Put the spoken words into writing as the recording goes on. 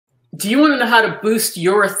Do you want to know how to boost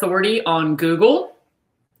your authority on Google?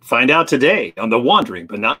 Find out today on the Wandering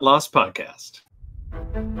But Not Lost podcast.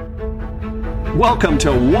 Welcome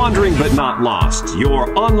to Wandering But Not Lost,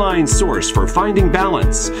 your online source for finding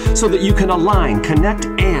balance so that you can align, connect,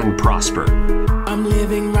 and prosper. I'm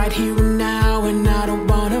living right here and now, and I don't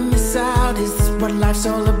want to miss out. Is this what life's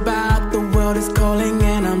all about? The world is calling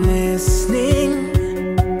and I'm listening.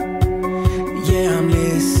 Yeah, I'm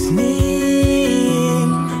listening.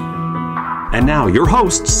 And now your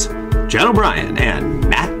hosts, Jen O'Brien and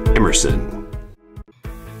Matt Emerson.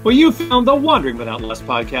 Well, you found the Wandering But Not Lost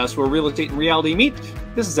podcast where real estate and reality meet.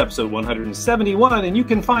 This is episode 171, and you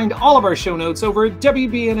can find all of our show notes over at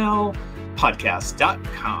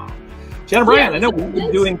wbnlpodcast.com. Jen O'Brien, I know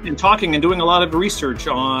we've been doing a lot of research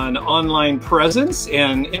on online presence,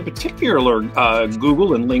 and in particular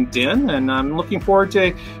Google and LinkedIn, and I'm looking forward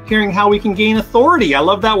to hearing how we can gain authority. I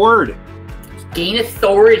love that word. Gain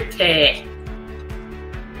authority.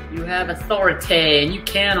 You have authority, and you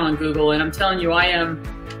can on Google, and I'm telling you, I am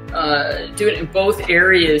doing it in both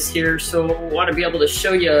areas here, so I want to be able to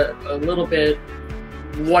show you a little bit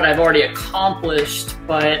what I've already accomplished,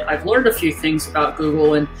 but I've learned a few things about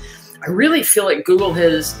Google, and I really feel like Google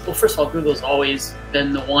has, well, first of all, Google's always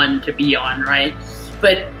been the one to be on, right?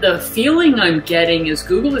 But the feeling I'm getting is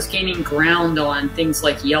Google is gaining ground on things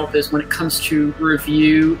like Yelp is when it comes to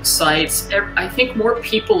review sites. I think more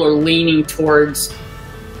people are leaning towards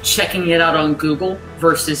checking it out on Google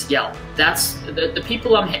versus Yelp. That's the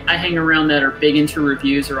people I hang around that are big into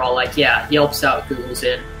reviews are all like, yeah, Yelp's out, Google's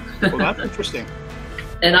in. Well, that's interesting.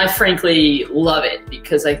 And I frankly love it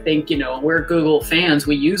because I think, you know, we're Google fans.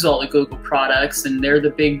 We use all the Google products and they're the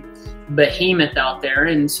big behemoth out there.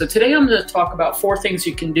 And so today I'm going to talk about 4 things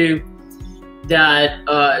you can do that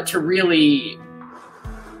to really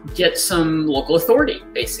get some local authority,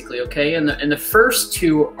 basically, okay? And the first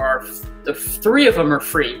 2 are, the 3 of them are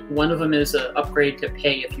free. One of them is an upgrade to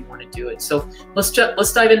pay if you want to do it. So let's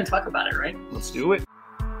dive in and talk about it, right? Let's do it.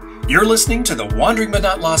 You're listening to the Wandering But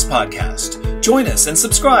Not Lost podcast. Join us and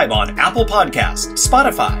subscribe on Apple Podcasts,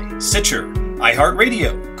 Spotify, Stitcher,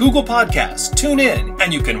 iHeartRadio, Google Podcasts, TuneIn,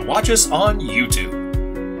 and you can watch us on YouTube.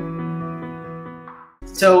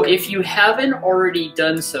 So if you haven't already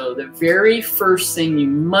done so, the very first thing you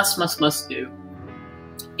must do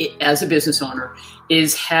as a business owner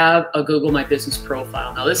is have a Google My Business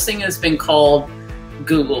profile. Now this thing has been called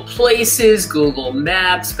Google Places, Google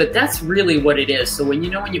Maps, but that's really what it is. So when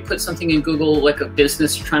you put something in Google, like a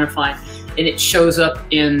business you're trying to find, and it shows up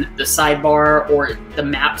in the sidebar or the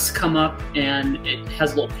maps come up and it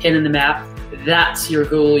has a little pin in the map, that's your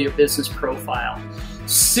Google Your Business profile.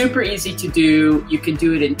 Super easy to do. You can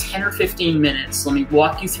do it in 10 or 15 minutes. Let me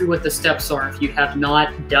walk you through what the steps are if you have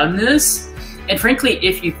not done this. And frankly,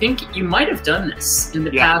 if you think you might have done this in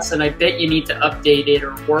the past, and I bet you need to update it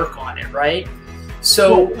or work on it, right?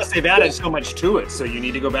 So they've added so much to it, so you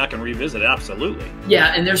need to go back and revisit. Absolutely.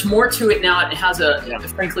 Yeah, and there's more to it now. It has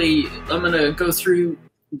frankly, I'm going to go through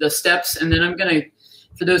the steps, and then I'm going to,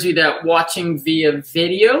 for those of you that are watching via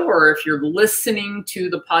video, or if you're listening to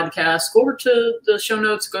the podcast, go over to the show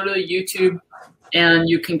notes, go to YouTube, and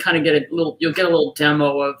you can kind of get you'll get a little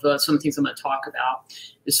demo of some things I'm going to talk about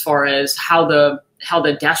as far as how the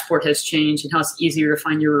dashboard has changed and how it's easier to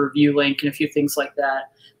find your review link and a few things like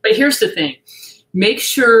that. But here's the thing. Make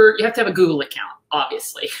sure you have to have a Google account,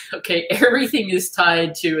 obviously. Okay, everything is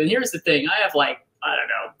tied to, and here's the thing, I have like, I don't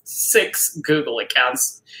know, 6 Google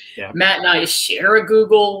accounts. Yeah. Matt and I share a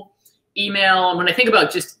Google email. And when I think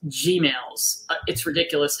about just Gmails, it's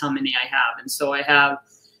ridiculous how many I have. And so I have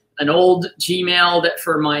an old Gmail that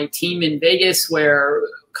for my team in Vegas where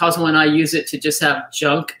Cosmo and I use it to just have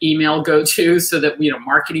junk email go to so that,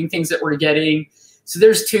 marketing things that we're getting. So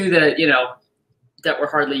there's 2 that, that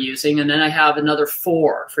we're hardly using. And then I have another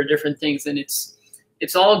 4 for different things. And it's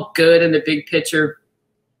all good in the big picture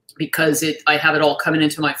because I have it all coming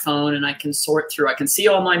into my phone and I can sort through. I can see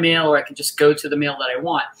all my mail or I can just go to the mail that I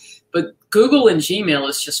want. But Google and Gmail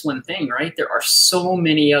is just one thing, right? There are so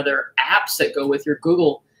many other apps that go with your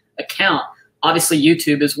Google account. Obviously,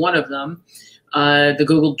 YouTube is one of them. The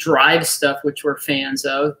Google Drive stuff, which we're fans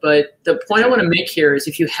of. But the point I want to make here is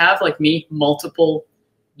if you have, like me, multiple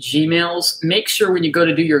Gmails, make sure when you go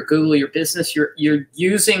to do your Google Your Business, you're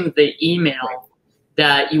using the email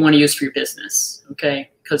that you want to use for your business,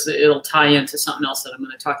 okay? Because it'll tie into something else that I'm going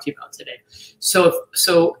to talk to you about today. So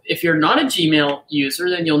if you're not a Gmail user,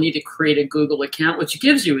 then you'll need to create a Google account, which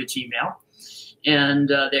gives you a Gmail. And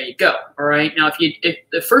there you go. All right. Now, if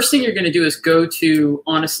the first thing you're going to do is go to,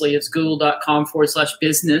 honestly, it's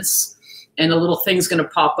google.com/business, and a little thing's going to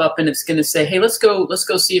pop up, and it's going to say, hey, let's go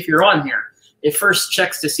see if you're on here. it first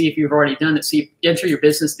checks to see if you've already done it. So you enter your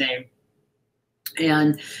business name.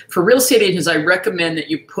 And for real estate agents, I recommend that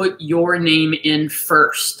you put your name in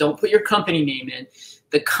first. Don't put your company name in.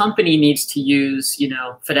 The company needs to use, you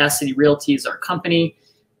know, Fidacity Realty is our company.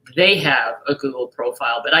 They have a Google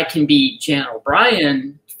profile, but I can be Jan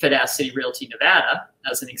O'Brien, Fidacity Realty Nevada,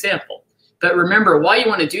 as an example. But remember, why you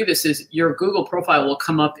want to do this is your Google profile will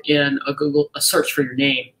come up in a search for your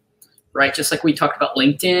name, right? Just like we talked about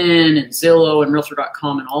LinkedIn and Zillow and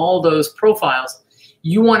Realtor.com and all those profiles.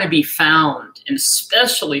 You want to be found, and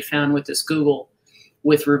especially found with this Google,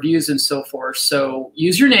 with reviews and so forth. So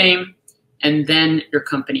use your name and then your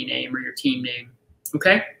company name or your team name,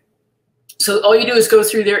 okay? So all you do is go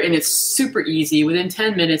through there, and it's super easy. Within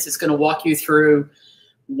 10 minutes, it's going to walk you through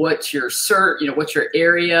what's your what's your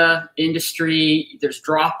area, industry. There's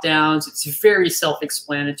drop downs. It's very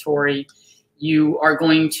self-explanatory. You are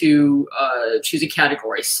going to choose a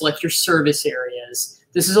category, select your service areas.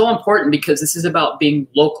 This is all important because this is about being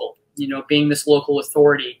local, you know, being this local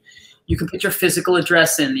authority. You can put your physical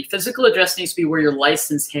address in. The physical address needs to be where your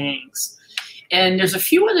license hangs. And there's a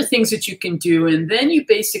few other things that you can do, and then you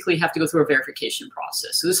basically have to go through a verification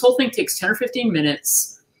process. So this whole thing takes 10 or 15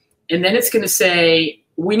 minutes, and then it's going to say,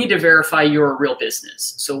 we need to verify you're a real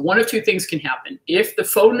business. So one of two things can happen. If the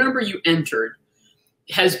phone number you entered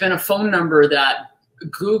has been a phone number that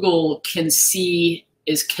Google can see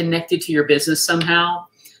is connected to your business somehow.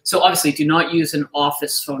 So obviously do not use an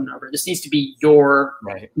office phone number. This needs to be your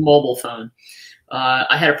mobile phone.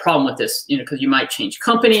 I had a problem with this, you know, because you might change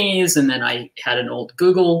companies, and then I had an old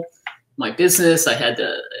Google, my business. I had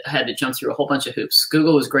to jump through a whole bunch of hoops.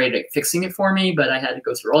 Google was great at fixing it for me, but I had to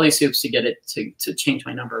go through all these hoops to get it to change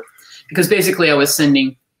my number, because basically I was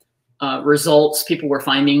sending results. People were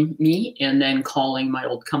finding me and then calling my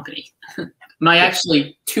old company. My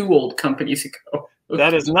actually 2 old companies ago.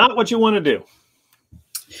 That is not what you want to do.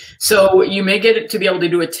 So you may get it to be able to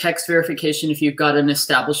do a text verification if you've got an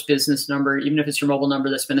established business number, even if it's your mobile number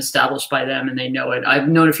that's been established by them and they know it. I've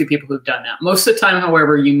known a few people who've done that. Most of the time,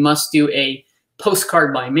 however, you must do a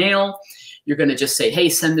postcard by mail. You're going to just say, hey,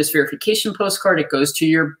 send this verification postcard. It goes to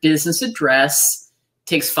your business address. It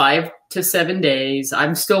takes 5 to 7 days.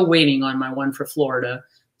 I'm still waiting on my one for Florida,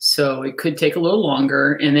 so it could take a little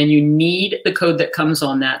longer. And then you need the code that comes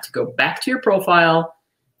on that to go back to your profile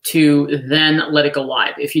to then let it go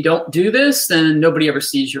live. If you don't do this, then nobody ever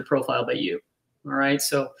sees your profile but you. All right,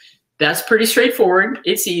 so that's pretty straightforward.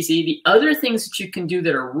 It's easy. The other things that you can do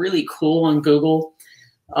that are really cool on Google,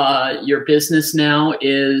 your business now,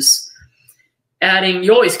 is adding,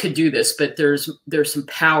 you always could do this, but there's some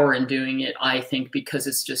power in doing it, I think, because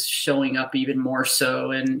it's just showing up even more so,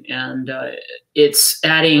 and it's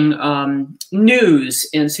adding news.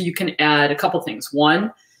 And so you can add a couple things.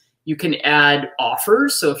 One, you can add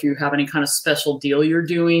offers. So if you have any kind of special deal you're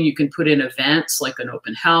doing, you can put in events like an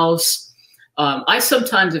open house. I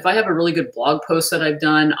sometimes, if I have a really good blog post that I've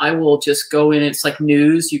done, I will just go in. It's like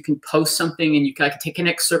news. You can post something, and I can take an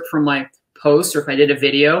excerpt from my post, or if I did a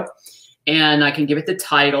video, and I can give it the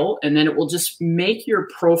title, and then it will just make your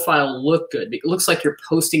profile look good. It looks like you're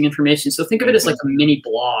posting information. So think of it as like a mini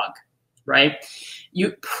blog, right?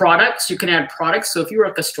 You can add products. So if you were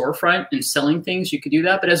like a storefront and selling things, you could do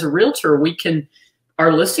that. But as a realtor,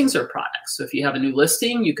 our listings are products. So if you have a new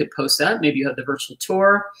listing, you could post that. Maybe you have the virtual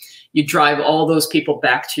tour. You drive all those people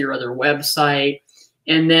back to your other website.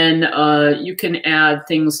 And then you can add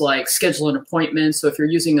things like schedule an appointment. So if you're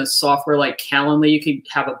using a software like Calendly, you can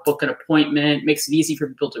have a book an appointment. It makes it easy for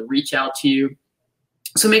people to reach out to you.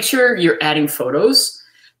 So make sure you're adding photos.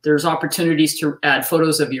 There's opportunities to add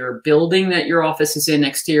photos of your building that your office is in,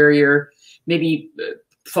 exterior, maybe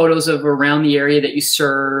photos of around the area that you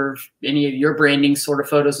serve, any of your branding sort of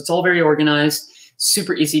photos. It's all very organized,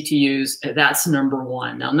 super easy to use. That's number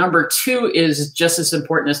 1. Now, number 2 is just as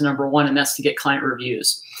important as number 1, and that's to get client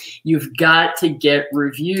reviews. You've got to get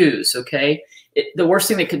reviews, okay? The worst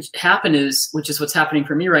thing that could happen is, which is what's happening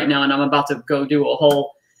for me right now, and I'm about to go do a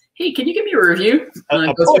whole, hey, can you give me a review?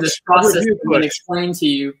 Go through this process I'm going to explain to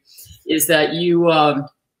you, is that I'm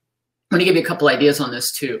going to give you a couple ideas on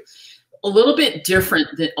this too. A little bit different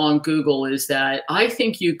than on Google is that I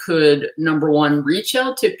think you could, number 1, reach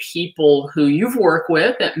out to people who you've worked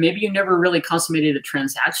with that maybe you never really consummated a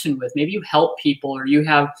transaction with. Maybe you help people, or you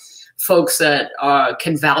have folks that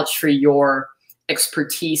can vouch for your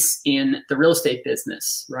expertise in the real estate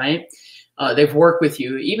business, right? They've worked with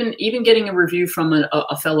you. Even getting a review from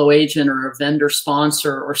a fellow agent or a vendor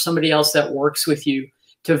sponsor or somebody else that works with you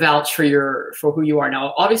to vouch for who you are.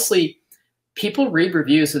 Now, obviously, people read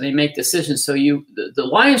reviews and they make decisions. So the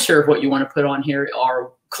lion's share of what you want to put on here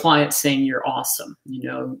are clients saying you're awesome, you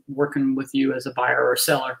know, working with you as a buyer or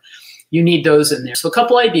seller. You need those in there. So a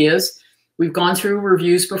couple ideas. We've gone through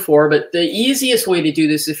reviews before, but the easiest way to do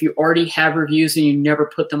this if you already have reviews and you never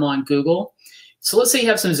put them on Google. So let's say you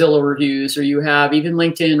have some Zillow reviews, or you have even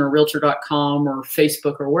LinkedIn or Realtor.com or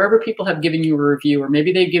Facebook or wherever people have given you a review, or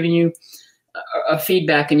maybe they've given you a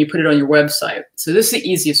feedback and you put it on your website. So this is the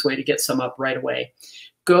easiest way to get some up right away.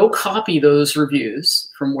 Go copy those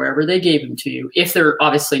reviews from wherever they gave them to you, if they're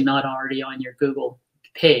obviously not already on your Google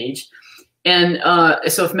page. And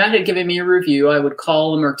so if Matt had given me a review, I would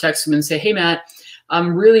call him or text him and say, hey, Matt,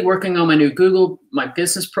 I'm really working on my new Google, my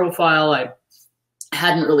business profile. I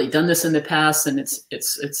hadn't really done this in the past, and it's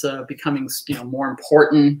becoming, you know, more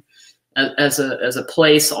important as a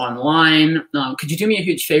place online. Could you do me a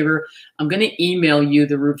huge favor? I'm going to email you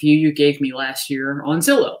the review you gave me last year on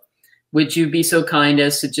Zillow. Would you be so kind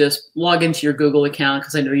as to just log into your Google account,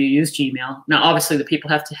 because I know you use Gmail. Now, obviously, the people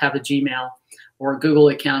have to have a Gmail or a Google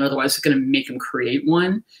account, otherwise it's going to make them create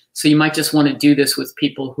one. So you might just want to do this with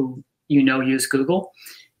people who you know use Google.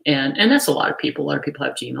 And that's a lot of people. A lot of people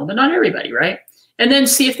have Gmail, but not everybody, right? And then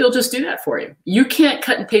see if they'll just do that for you. You can't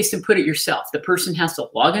cut and paste and put it yourself. The person has to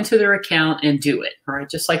log into their account and do it, all right,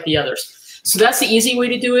 just like the others. So that's the easy way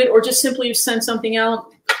to do it, or just simply send something out,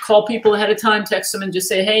 call people ahead of time, text them, and just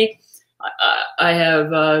say, hey, I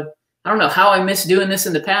have, I don't know how I missed doing this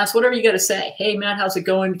in the past, whatever you got to say. Hey, Matt, how's it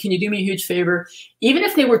going? Can you do me a huge favor? Even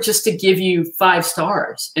if they were just to give you 5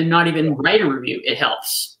 stars and not even write a review, it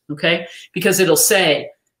helps, okay? Because it'll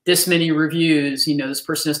say this many reviews, you know, this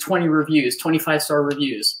person has 20 reviews, 25-star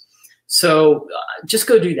reviews. So just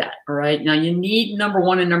go do that, all right? Now, you need number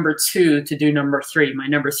 1 and number 2 to do number 3, my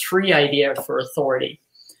number 3 idea for authority.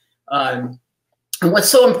 And what's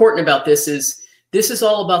so important about this is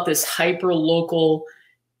all about this hyper-local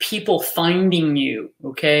people finding you,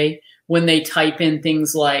 okay, when they type in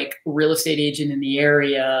things like real estate agent in the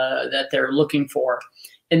area that they're looking for.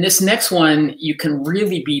 And this next one, you can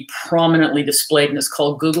really be prominently displayed, and it's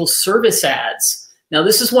called Google Service Ads. Now,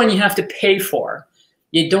 this is one you have to pay for.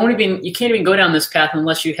 You can't even go down this path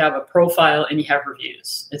unless you have a profile and you have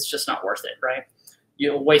reviews. It's just not worth it, right?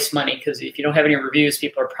 You'll waste money, because if you don't have any reviews,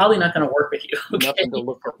 people are probably not going to work with you. Okay? Nothing to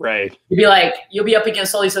look for, right? You'll be up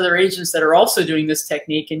against all these other agents that are also doing this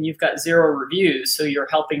technique, and you've got 0 reviews, so you're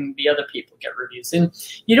helping the other people get reviews. And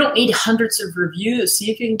you don't need hundreds of reviews. See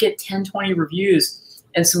if you can get 10, 20 reviews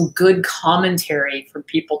and some good commentary from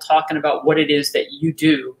people talking about what it is that you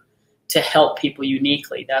do to help people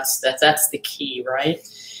uniquely. That's the key, right?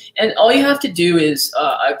 And all you have to do is,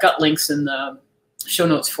 I've got links in the show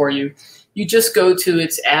notes for you. You just go to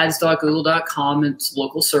it's ads.google.com, it's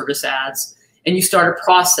local service ads, and you start a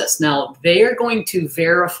process. Now, they are going to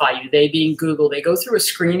verify you, they being Google. They go through a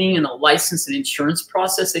screening and a license and insurance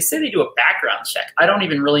process. They say they do a background check. I don't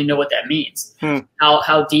even really know what that means,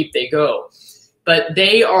 how deep they go. But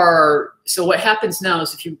they are, so what happens now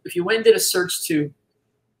is if you went and did a search to,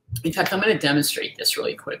 in fact, I'm going to demonstrate this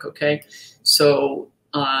really quick, okay? So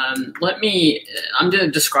I'm going to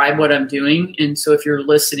describe what I'm doing. And so if you're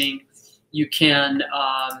listening, you can,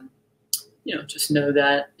 you know, just know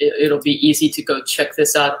that it'll be easy to go check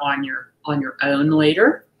this out on your own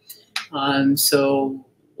later. So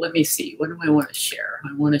let me see. What do I want to share?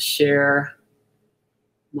 I want to share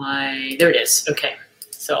there it is. Okay.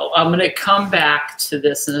 So I'm going to come back to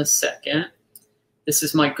this in a second. This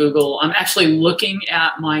is my Google. I'm actually looking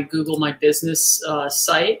at my Google My Business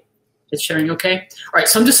site. It's sharing okay? All right.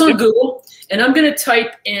 So I'm just on Google, and I'm going to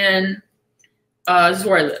type in, this is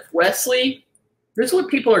where I live, Wesley. This is what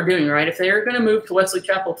people are doing, right? If they are going to move to Wesley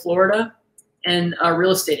Chapel, Florida, and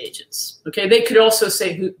real estate agents, okay? They could also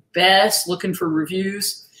say who best, looking for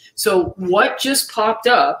reviews. So what just popped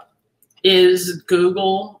up is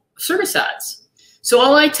Google Service Ads. So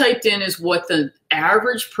all I typed in is what the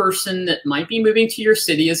average person that might be moving to your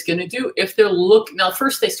city is going to do if they're looking. Now,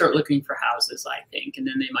 first they start looking for houses, I think, and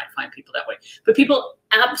then they might find people that way. But people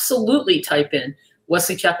absolutely type in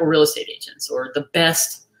Wesley Chapel real estate agents, or the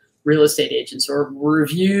best real estate agents, or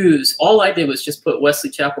reviews. All I did was just put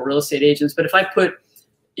Wesley Chapel real estate agents. But if I put,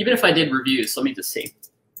 even if I did reviews, let me just see.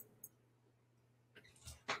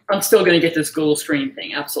 I'm still going to get this Google screen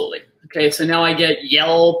thing. Absolutely. Okay. So now I get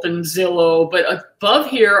Yelp and Zillow, but above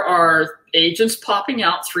here are agents popping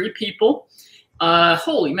out, 3 people.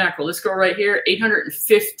 Holy mackerel. Let's go right here.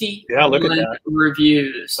 850 look at that.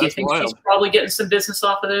 Reviews. Do you think she's probably getting some business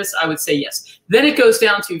off of this? I would say yes. Then it goes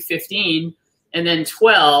down to 15 and then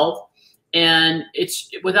 12. And it's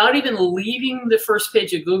without even leaving the first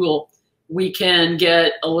page of Google, we can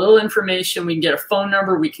get a little information. We can get a phone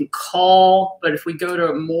number. We can call. But if we go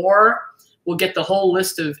to more, will get the whole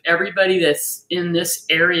list of everybody that's in this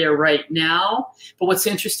area right now. But what's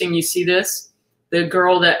interesting, you see this? The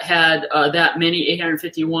girl that had that many,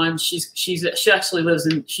 851, she actually lives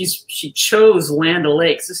in, she chose Land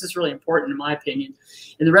O'Lakes. This is really important in my opinion.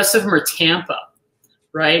 And the rest of them are Tampa,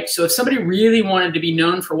 right? So if somebody really wanted to be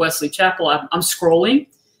known for Wesley Chapel, I'm scrolling.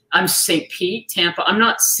 I'm St. Pete, Tampa. I'm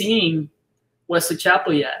not seeing Wesley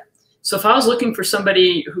Chapel yet. So if I was looking for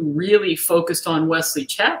somebody who really focused on Wesley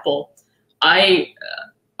Chapel, I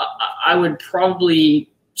would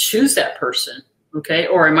probably choose that person. Okay,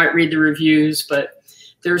 or I might read the reviews, but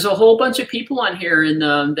there's a whole bunch of people on here, and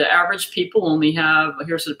the average people only have,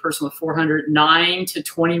 here's a person with 409 to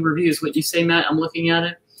 20 reviews. What you say, Matt? I'm looking at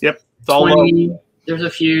it. Yep, it's all 20, low. there's a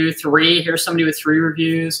few, 3. Here's somebody with 3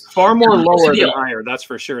 reviews. Far more lower than higher, that's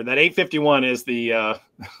for sure. That 851 is the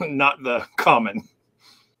not the common.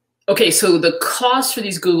 Okay, so the cost for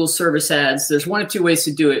these Google service ads, there's 1 of 2 ways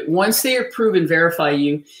to do it. Once they approve and verify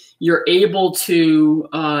you, you're able to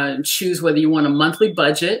choose whether you want a monthly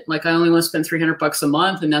budget. Like, I only want to spend $300 a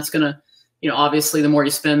month, and that's going to, obviously the more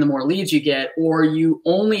you spend, the more leads you get. Or you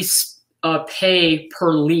only pay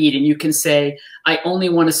per lead, and you can say, I only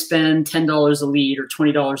want to spend $10 a lead or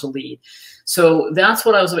 $20 a lead. So that's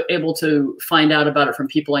what I was able to find out about it from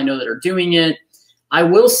people I know that are doing it. I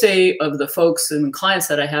will say, of the folks and clients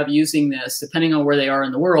that I have using this, depending on where they are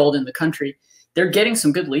in the world, in the country, they're getting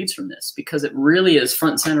some good leads from this because it really is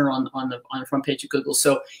front and center on the front page of Google.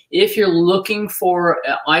 So if you're looking for,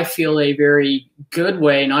 I feel, a very good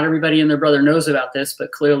way, not everybody and their brother knows about this,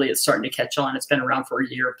 but clearly it's starting to catch on. It's been around for a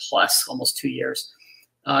year plus, almost 2 years.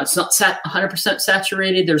 It's not 100%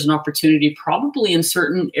 saturated. There's an opportunity probably in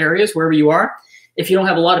certain areas, wherever you are. If you don't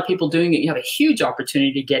have a lot of people doing it, you have a huge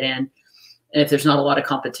opportunity to get in if there's not a lot of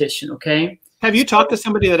competition, okay? Have you talked to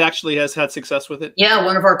somebody that actually has had success with it? Yeah,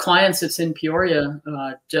 one of our clients that's in Peoria.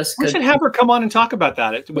 Jessica. We should have her come on and talk about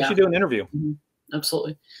that. We should do an interview. Mm-hmm.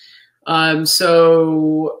 Absolutely. And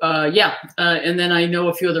then I know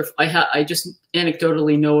a few other. I just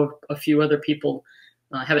anecdotally know a few other people.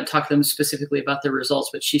 I haven't talked to them specifically about their results,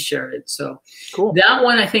 but she shared it. So cool. That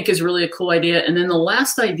one I think is really a cool idea. And then the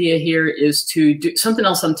last idea here is to do something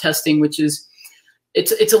else I'm testing, which is.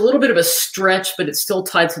 It's a little bit of a stretch, but it's still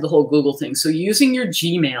tied to the whole Google thing. So using your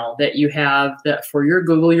Gmail that you have that for your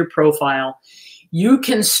Google, your profile, you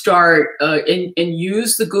can start and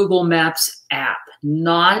use the Google Maps app,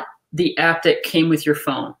 not the app that came with your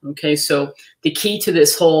phone. Okay, so the key to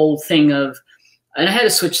this whole thing of, and I had to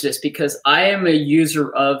switch this because I am a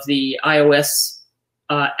user of the iOS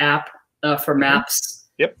app for Maps.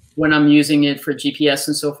 Yep. When I'm using it for GPS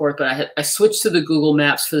and so forth, but I switched to the Google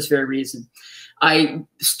Maps for this very reason. I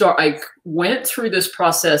went through this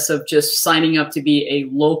process of just signing up to be a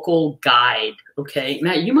local guide. Okay,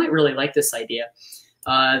 Matt, you might really like this idea.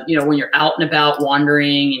 When you're out and about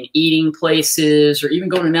wandering and eating places or even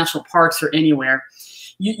going to national parks or anywhere,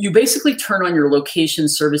 you basically turn on your location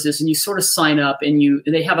services and you sort of sign up and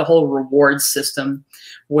they have a whole reward system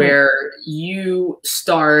where you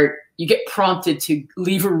get prompted to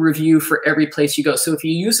leave a review for every place you go. So if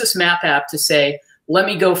you use this map app to say, let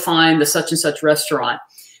me go find the such and such restaurant,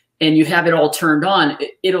 and you have it all turned on,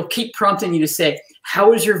 it'll keep prompting you to say,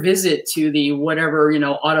 how was your visit to the whatever,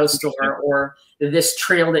 auto store or this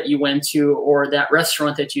trail that you went to or that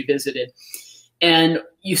restaurant that you visited. And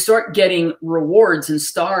you start getting rewards and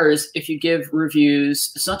stars if you give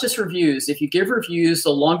reviews. It's not just reviews. If you give reviews,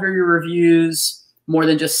 the longer your reviews, more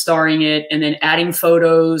than just starring it, and then adding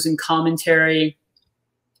photos and commentary,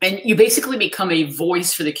 and you basically become a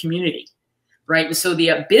voice for the community. Right. And so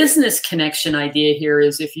the business connection idea here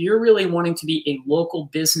is if you're really wanting to be a local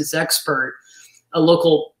business expert, a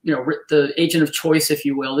local, the agent of choice, if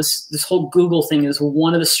you will, this whole Google thing is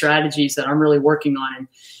one of the strategies that I'm really working on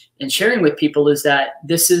and sharing with people is that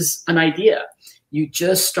this is an idea. You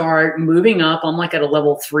just start moving up. I'm like at a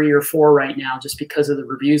level 3 or 4 right now, just because of the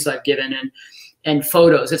reviews I've given and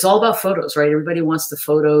photos. It's all about photos, right? Everybody wants the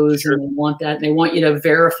photos. Sure. And they want that. And they want you to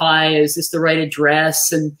verify, is this the right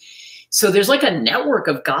address? And so there's like a network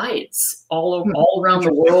of guides all around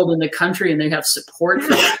the world and the country, and they have support for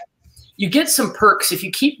that. You get some perks if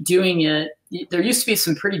you keep doing it. There used to be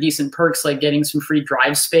some pretty decent perks like getting some free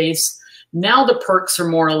drive space. Now the perks are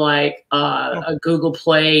more like a Google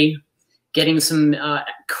Play, getting some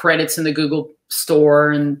credits in the Google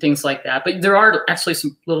Store and things like that. But there are actually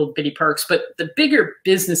some little bitty perks. But the bigger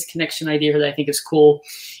business connection idea that I think is cool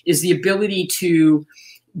is the ability to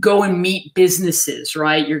go and meet businesses,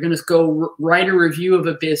 right? You're going to go write a review of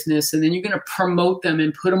a business, and then you're going to promote them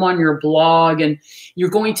and put them on your blog. And you're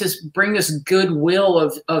going to bring this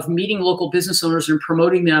goodwill of meeting local business owners and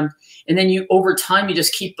promoting them. And then over time,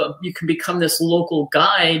 you can become this local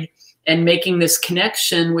guide and making this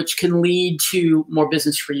connection, which can lead to more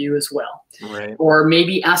business for you as well. Right. Or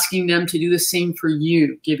maybe asking them to do the same for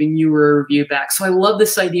you, giving you a review back. So I love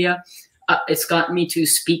this idea. It's gotten me to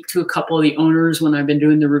speak to a couple of the owners when I've been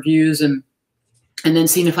doing the reviews, and then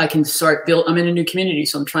seeing if I can I'm in a new community,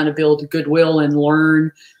 so I'm trying to build goodwill and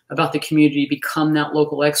learn about the community, become that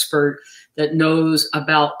local expert that knows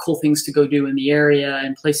about cool things to go do in the area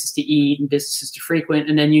and places to eat and businesses to frequent.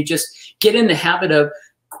 And then you just get in the habit of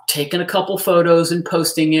taking a couple photos and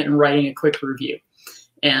posting it and writing a quick review.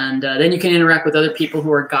 And then you can interact with other people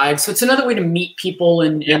who are guides. So it's another way to meet people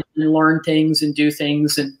and learn things and do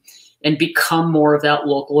things and become more of that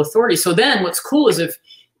local authority. So then what's cool is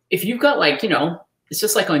if you've got it's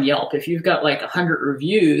just like on Yelp. If you've got 100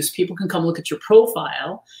 reviews, people can come look at your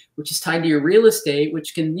profile, which is tied to your real estate,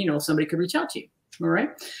 which can, somebody could reach out to you. All right.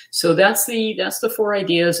 So that's the 4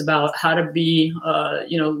 ideas about how to be,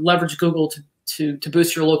 leverage Google to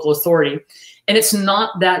boost your local authority. And it's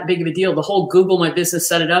not that big of a deal. The whole Google My Business,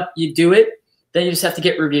 set it up, you do it, then you just have to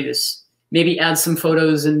get reviews, maybe add some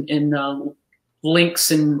photos and links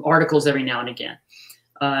and articles every now and again.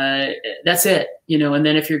 That's it, and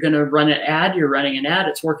then if you're going to run an ad, you're running an ad,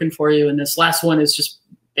 it's working for you. And this last one is just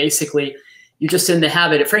basically, you're just in the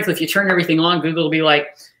habit. Frankly, if you turn everything on, Google will be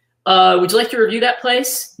like, would you like to review that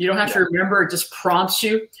place? You don't have to remember, it just prompts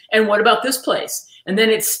you. And what about this place? And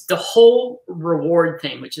then it's the whole reward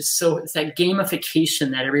thing, which is it's that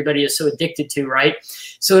gamification that everybody is so addicted to, right?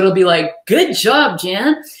 So it'll be like, good job,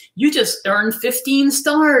 Jan. You just earned 15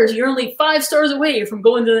 stars. You're only 5 stars away from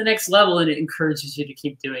going to the next level. And it encourages you to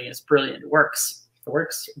keep doing it. It's brilliant. It works. It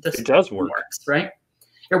works. It does work. It works, right?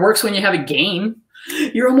 It works when you have a game.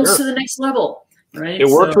 You're almost to the next level, right? It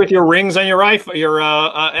worked with your rings on your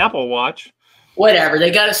Apple Watch. Whatever.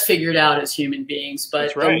 They got us figured out as human beings. But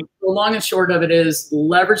that's right. The long and short of it is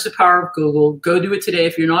leverage the power of Google. Go do it today.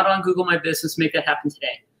 If you're not on Google My Business, make that happen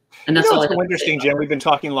today. And that's all. It's so interesting, Jen. We've been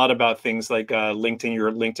talking a lot about things like LinkedIn,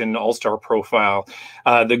 your LinkedIn All-Star profile,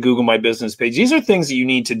 the Google My Business page. These are things that you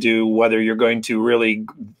need to do whether you're going to really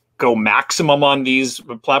go maximum on these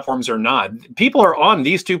platforms or not. People are on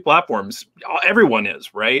these 2 platforms. Everyone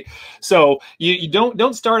is, right? So you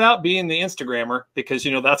don't start out being the Instagrammer, because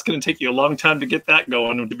that's going to take you a long time to get that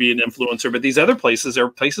going to be an influencer. But these other places are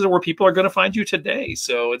places where people are going to find you today.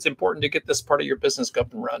 So it's important to get this part of your business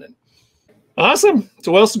up and running. Awesome.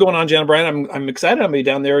 So what else is going on, Jan Brian? I'm excited. I'll be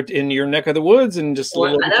down there in your neck of the woods in just a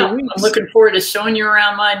little over 2 weeks. I'm looking forward to showing you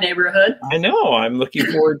around my neighborhood. I know. I'm looking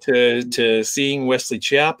forward to seeing Wesley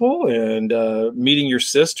Chapel and meeting your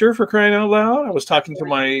sister, for crying out loud. I was talking to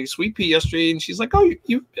my sweet pea yesterday, and she's like, "Oh,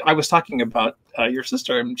 I was talking about your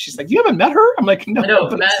sister," and she's like, "You haven't met her?" I'm like, "No,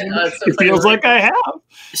 but Matt, it feels like I have."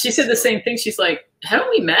 She said the same thing. She's like, "Haven't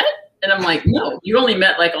we met?" And I'm like, "No, you only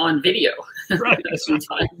met on video." Right. So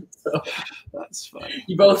that's funny.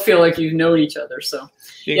 You both feel like you've known each other. So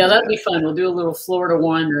yeah, that'd be fun. We'll do a little Florida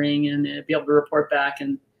wandering and be able to report back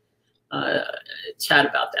and chat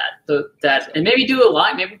about that. And maybe do a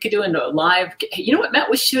live. Maybe we could do a live. You know what, Matt?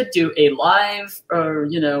 We should do a live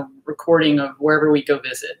recording of wherever we go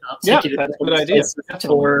visit. I'll take you to that's a good idea.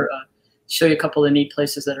 Tour, show you a couple of neat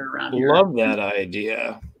places that are around here. Love that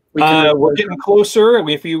idea. We're getting closer.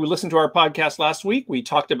 If you listened to our podcast last week, we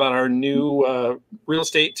talked about our new real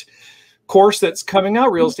estate course that's coming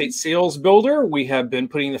out, Real Estate Sales Builder. We have been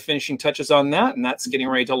putting the finishing touches on that, and that's getting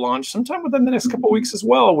ready to launch sometime within the next couple of weeks as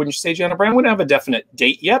well. Wouldn't you say, Jenna Brand? We don't have a definite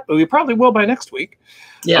date yet, but we probably will by next week.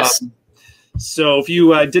 Yes. So if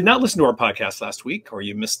you did not listen to our podcast last week, or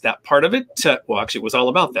you missed that part of it, well, actually, it was all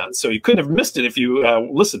about that. So you couldn't have missed it if you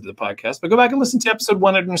listened to the podcast. But go back and listen to episode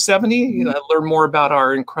 170. Learn more about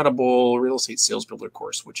our incredible Real Estate Sales Builder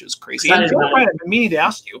course, which is crazy. And I've been meaning to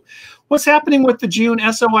ask you, what's happening with the June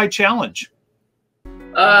SOI Challenge?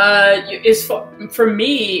 For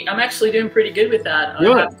me, I'm actually doing pretty good with that.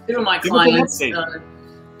 I have 2 of my clients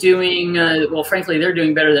doing, well, frankly, they're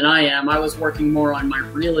doing better than I am. I was working more on my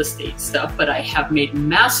real estate stuff, but I have made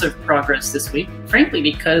massive progress this week, frankly,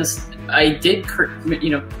 because I did,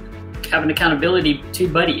 have an accountability 2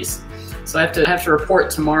 buddies. So I have to report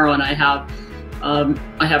tomorrow, and I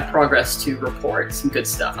have progress to report, some good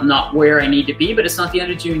stuff. I'm not where I need to be, but it's not the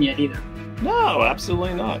end of June yet either. No,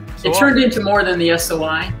 absolutely not. So it turned into more than the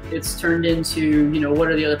SOI. It's turned into, what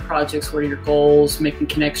are the other projects? What are your goals? Making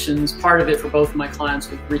connections. Part of it for both of my clients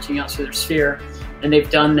was reaching out to their sphere, and they've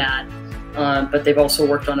done that. but they've also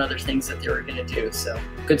worked on other things that they were going to do. So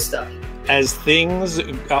good stuff. As things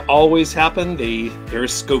always happen,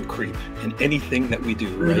 there's scope creep in anything that we do,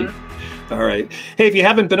 right? All right. Hey, if you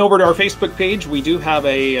haven't been over to our Facebook page, we do have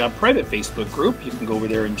a private Facebook group. You can go over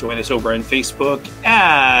there and join us over on Facebook.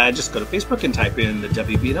 Just go to Facebook and type in the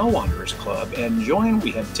WBNL Wanderers Club and join.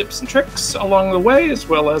 We have tips and tricks along the way, as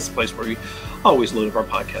well as a place where we always load up our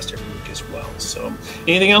podcast every week as well. So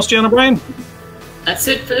anything else, John O'Brien? That's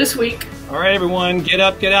it for this week. All right, everyone. Get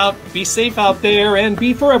up, get out, be safe out there, and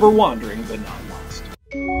be forever wandering but not lost.